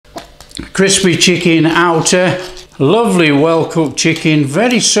Crispy chicken outer, lovely well cooked chicken,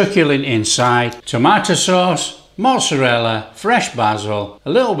 very succulent inside, tomato sauce, mozzarella, fresh basil, a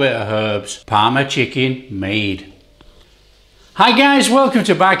little bit of herbs, Parma chicken made. Hi guys, welcome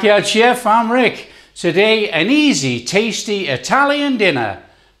to Backyard Chef, I'm Rick. Today an easy, tasty Italian dinner,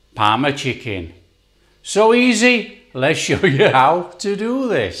 Parma chicken. So easy, let's show you how to do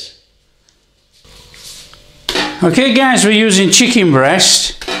this. Okay guys, we're using chicken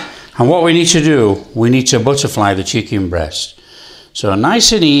breast. And what we need to do, we need to butterfly the chicken breast. So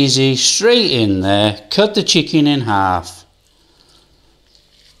nice and easy, straight in there, cut the chicken in half.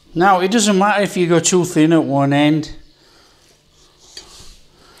 Now it doesn't matter if you go too thin at one end.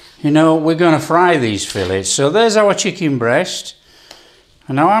 You know, we're going to fry these fillets. So there's our chicken breast.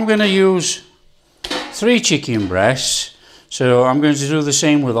 And now I'm going to use 3 chicken breasts. So I'm going to do the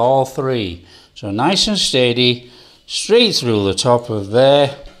same with all 3. So nice and steady, straight through the top of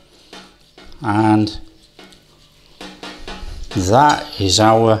there. And that is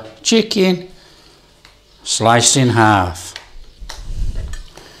our chicken sliced in half.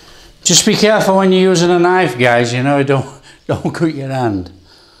 Just be careful when you're using a knife, guys, you know, don't cut your hand.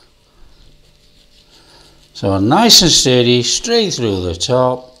 So nice and steady, straight through the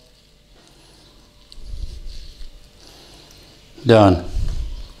top. Done.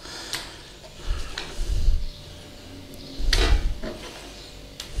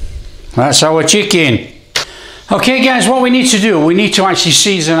 That's our chicken. Okay guys, what we need to do, we need to actually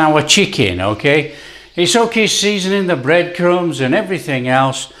season our chicken, okay? It's okay seasoning the breadcrumbs and everything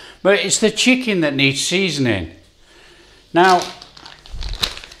else, but it's the chicken that needs seasoning. Now,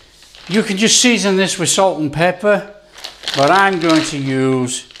 you can just season this with salt and pepper, but I'm going to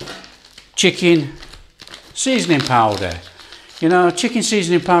use chicken seasoning powder. You know, chicken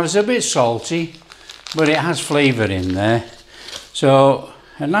seasoning powder is a bit salty, but it has flavour in there. So,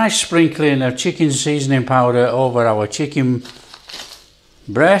 a nice sprinkling of chicken seasoning powder over our chicken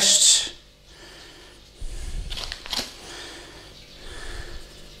breasts.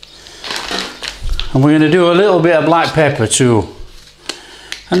 And we're going to do a little bit of black pepper too.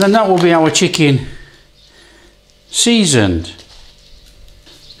 And then that will be our chicken seasoned.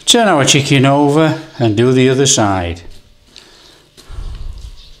 Turn our chicken over and do the other side.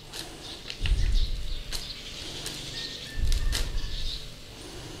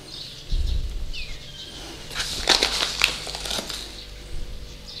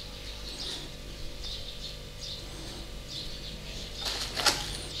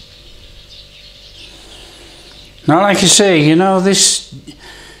 Now, like I say, you know, this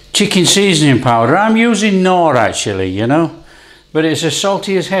chicken seasoning powder, I'm using Knorr actually, you know, but it's as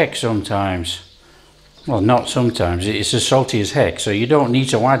salty as heck sometimes. Well, not sometimes, it's as salty as heck, so you don't need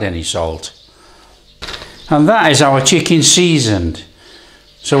to add any salt. And that is our chicken seasoned.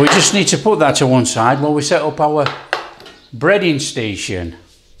 So we just need to put that to one side while we set up our breading station.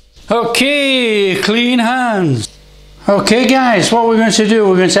 Okay, clean hands. Okay guys, what we're going to do,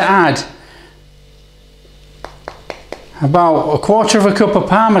 we're going to add about 1/4 cup of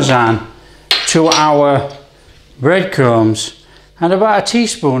Parmesan to our breadcrumbs and about a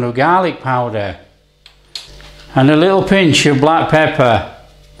teaspoon of garlic powder and a little pinch of black pepper,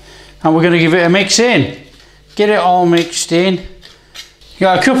 and we're going to give it a mix in. Get it all mixed in. You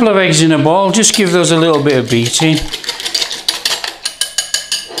got a couple of eggs in a bowl, just give those a little bit of beating.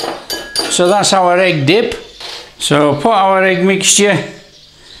 So that's our egg dip. So put our egg mixture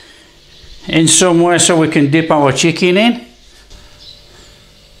in somewhere so we can dip our chicken in.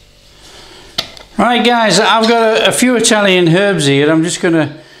 Right guys, I've got a few Italian herbs here. I'm just going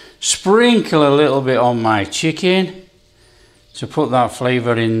to sprinkle a little bit on my chicken to put that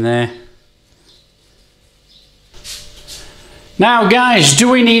flavour in there. Now guys, do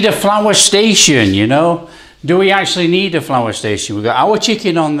we need a flour station, you know? Do we actually need a flour station? We've got our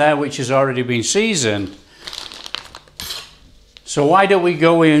chicken on there which has already been seasoned. So why don't we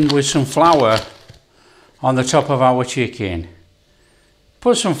go in with some flour on the top of our chicken?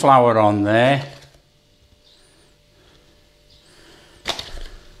 Put some flour on there.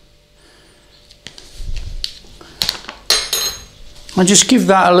 And just give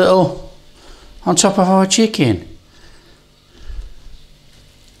that a little on top of our chicken.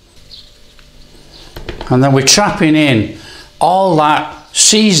 And then we're trapping in all that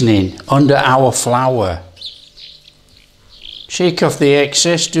seasoning under our flour. Shake off the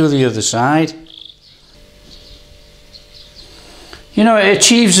excess, do the other side. You know, it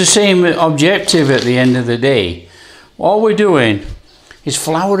achieves the same objective at the end of the day. All we're doing is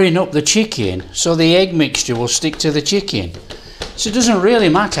flouring up the chicken so the egg mixture will stick to the chicken. So it doesn't really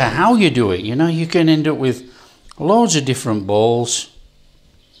matter how you do it, you know, you can end up with loads of different bowls.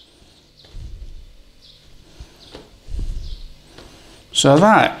 So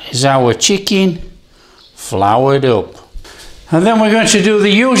that is our chicken floured up. And then we're going to do the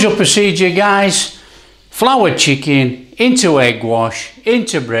usual procedure, guys. Floured chicken into egg wash,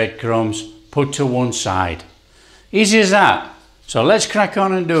 into breadcrumbs, put to one side. Easy as that. So let's crack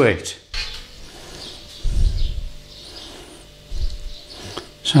on and do it.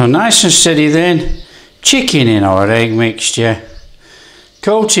 So nice and steady then, chicken in our egg mixture,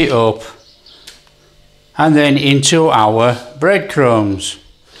 coat it up, and then into our breadcrumbs.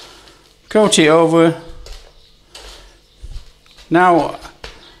 Coat it over. Now,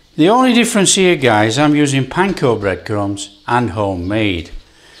 the only difference here, guys, I'm using panko breadcrumbs and homemade.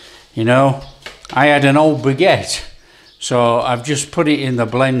 You know, I had an old baguette, so I've just put it in the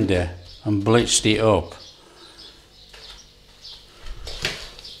blender and blitzed it up.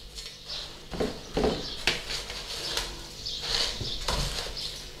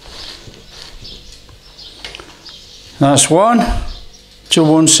 That's one to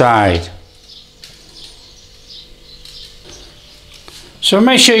one side. So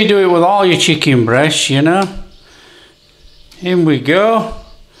make sure you do it with all your chicken breasts, you know. In we go.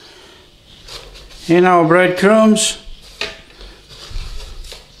 In our breadcrumbs.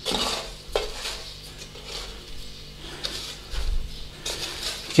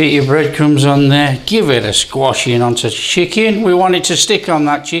 Get your breadcrumbs on there. Give it a squashing onto chicken. We want it to stick on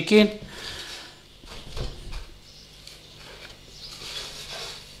that chicken.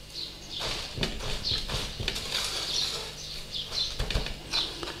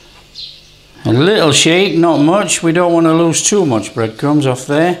 A little shake, not much. We don't want to lose too much breadcrumbs off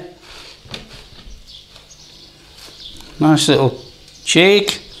there. Nice little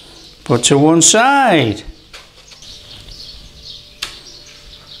shake. Put to one side.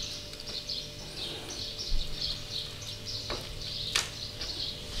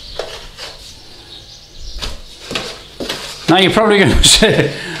 Now you're probably going to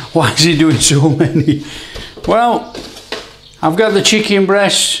say, why is he doing so many? Well, I've got the chicken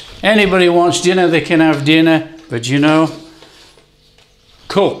breasts. Anybody wants dinner, they can have dinner, but you know,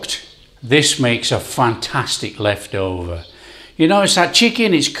 cooked, this makes a fantastic leftover. You know, it's that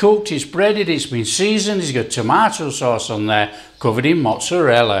chicken, it's cooked, it's breaded, it's been seasoned, it's got tomato sauce on there, covered in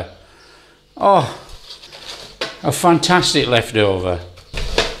mozzarella. Oh, a fantastic leftover.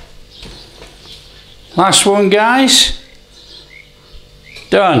 Last one, guys.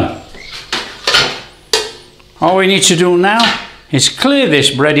 Done. All we need to do now is clear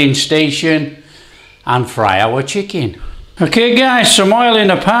this breading station and fry our chicken. Okay guys, some oil in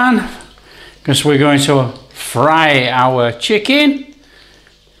the pan because we're going to fry our chicken.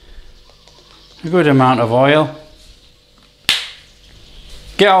 A good amount of oil.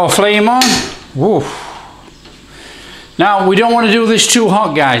 Get our flame on. Woo. Now we don't want to do this too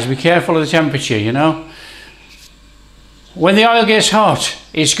hot, guys. Be careful of the temperature, you know. When the oil gets hot,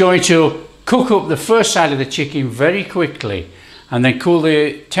 it's going to cook up the first side of the chicken very quickly and then cool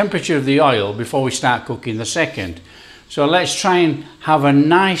the temperature of the oil before we start cooking the second. So let's try and have a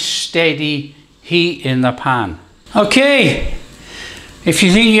nice steady heat in the pan. Okay, if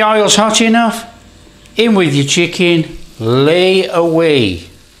you think the oil's hot enough, in with your chicken, lay away.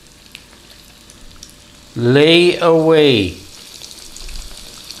 Lay away.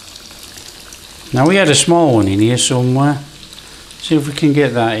 Now we had a small one in here somewhere. See if we can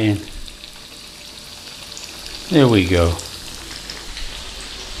get that in. There we go.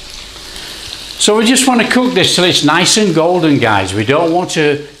 So we just want to cook this till it's nice and golden, guys. We don't want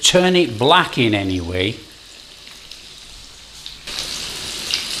to turn it black in any way.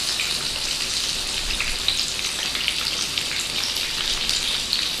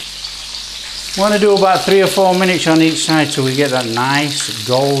 We want to do about 3 or 4 minutes on each side till we get that nice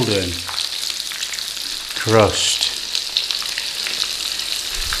golden crust.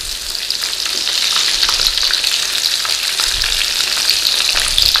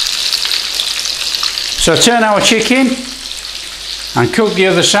 So turn our chicken and cook the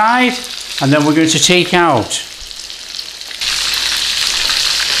other side, and then we're going to take out.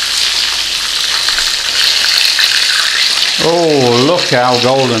 Oh, look how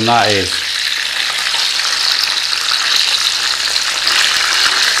golden that is.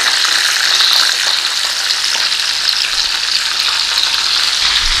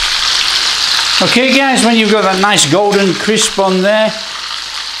 Okay guys, when you've got that nice golden crisp on there,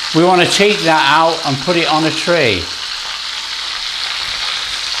 we want to take that out and put it on a tray.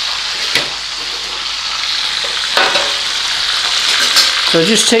 So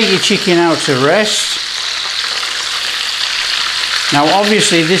just take your chicken out to rest. Now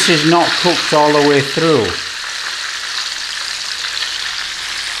obviously this is not cooked all the way through,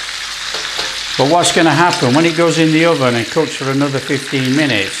 But what's going to happen when it goes in the oven and cooks for another 15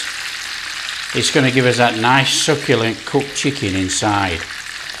 minutes, it's going to give us that nice succulent cooked chicken inside.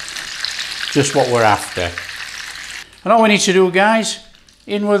 Just what we're after. And all we need to do, guys,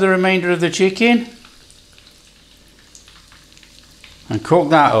 in with the remainder of the chicken and cook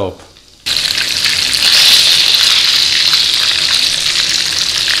that up.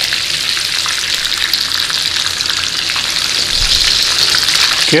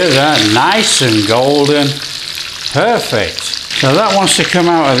 Look at that, nice and golden, perfect. So that wants to come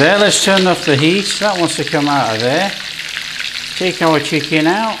out of there. Let's turn off the heat. That wants to come out of there. Take our chicken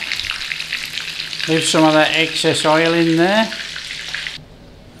out. Leave some of that excess oil in there.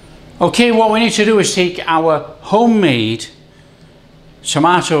 Okay, what we need to do is take our homemade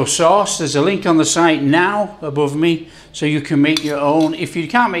tomato sauce. There's a link on the site now above me so you can make your own. If you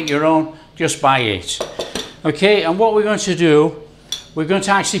can't make your own, just buy it. Okay, and what we're going to do, we're going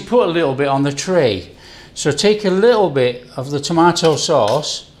to actually put a little bit on the tray. So take a little bit of the tomato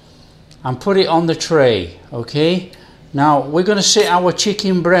sauce and put it on the tray, okay? Now we're going to sit our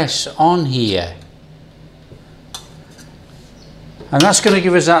chicken breasts on here. And that's going to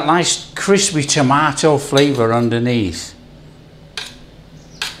give us that nice crispy tomato flavour underneath.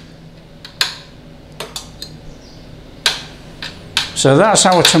 So that's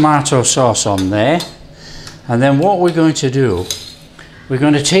our tomato sauce on there. And then what we're going to do, we're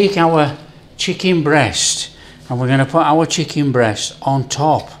going to take our chicken breast and we're going to put our chicken breast on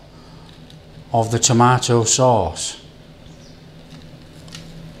top of the tomato sauce.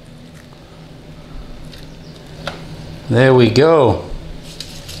 There we go.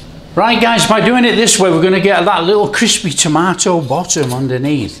 Right guys, by doing it this way we're going to get that little crispy tomato bottom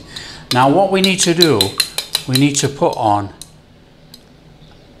underneath. Now what we need to do, we need to put on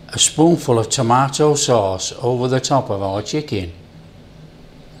a spoonful of tomato sauce over the top of our chicken.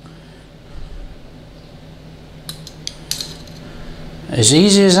 As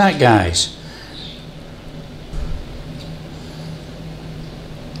easy as that, guys.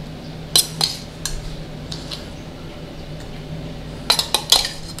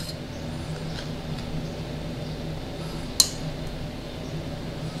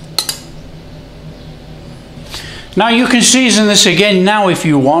 Now you can season this again now if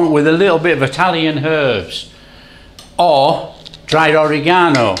you want with a little bit of Italian herbs or dried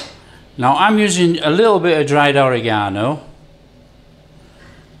oregano. Now I'm using a little bit of dried oregano.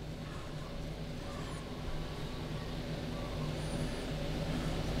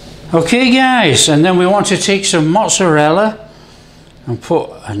 Okay guys, and then we want to take some mozzarella and put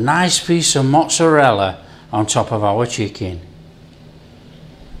a nice piece of mozzarella on top of our chicken.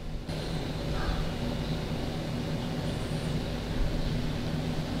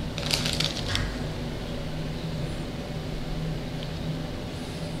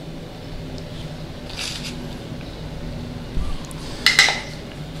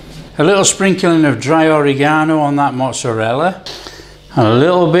 A little sprinkling of dry oregano on that mozzarella. And a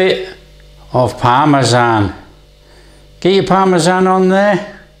little bit of Parmesan. Get your Parmesan on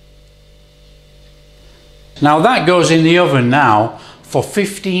there. Now that goes in the oven now for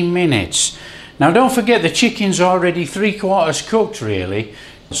 15 minutes. Now don't forget the chicken's already 3/4 cooked really.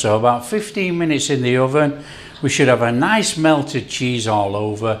 So about 15 minutes in the oven. We should have a nice melted cheese all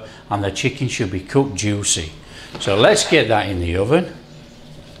over and the chicken should be cooked juicy. So let's get that in the oven.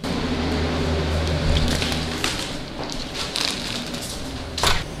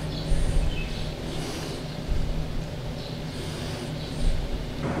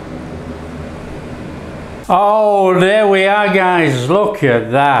 Oh, there we are guys, look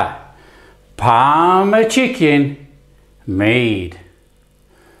at that. Parma chicken made.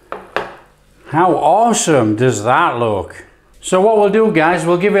 How awesome does that look? So what we'll do guys,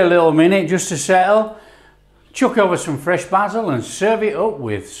 we'll give it a little minute just to settle. Chuck over some fresh basil and serve it up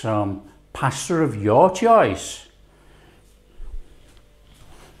with some pasta of your choice.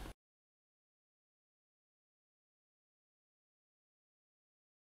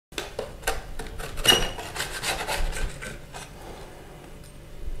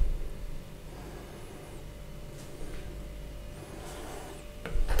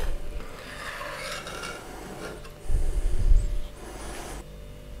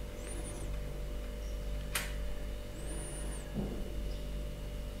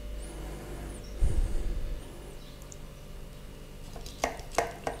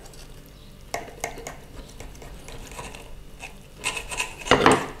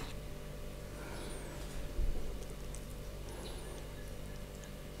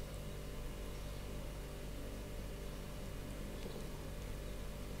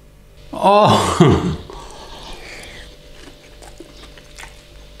 Oh,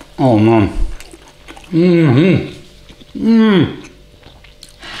 oh man,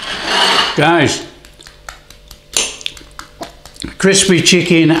 Guys, crispy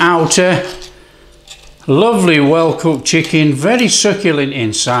chicken outer, lovely well cooked chicken, very succulent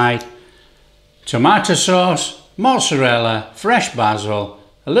inside, tomato sauce, mozzarella, fresh basil,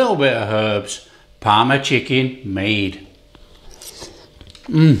 a little bit of herbs, Parma chicken made.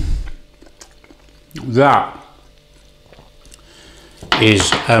 That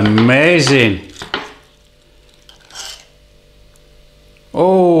is amazing.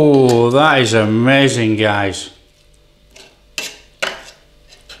 Oh, that is amazing, guys.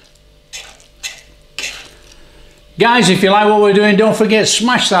 Guys, if you like what we're doing, don't forget to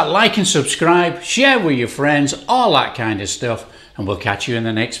smash that like and subscribe, share with your friends, all that kind of stuff, and we'll catch you in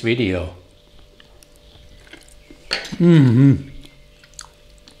the next video.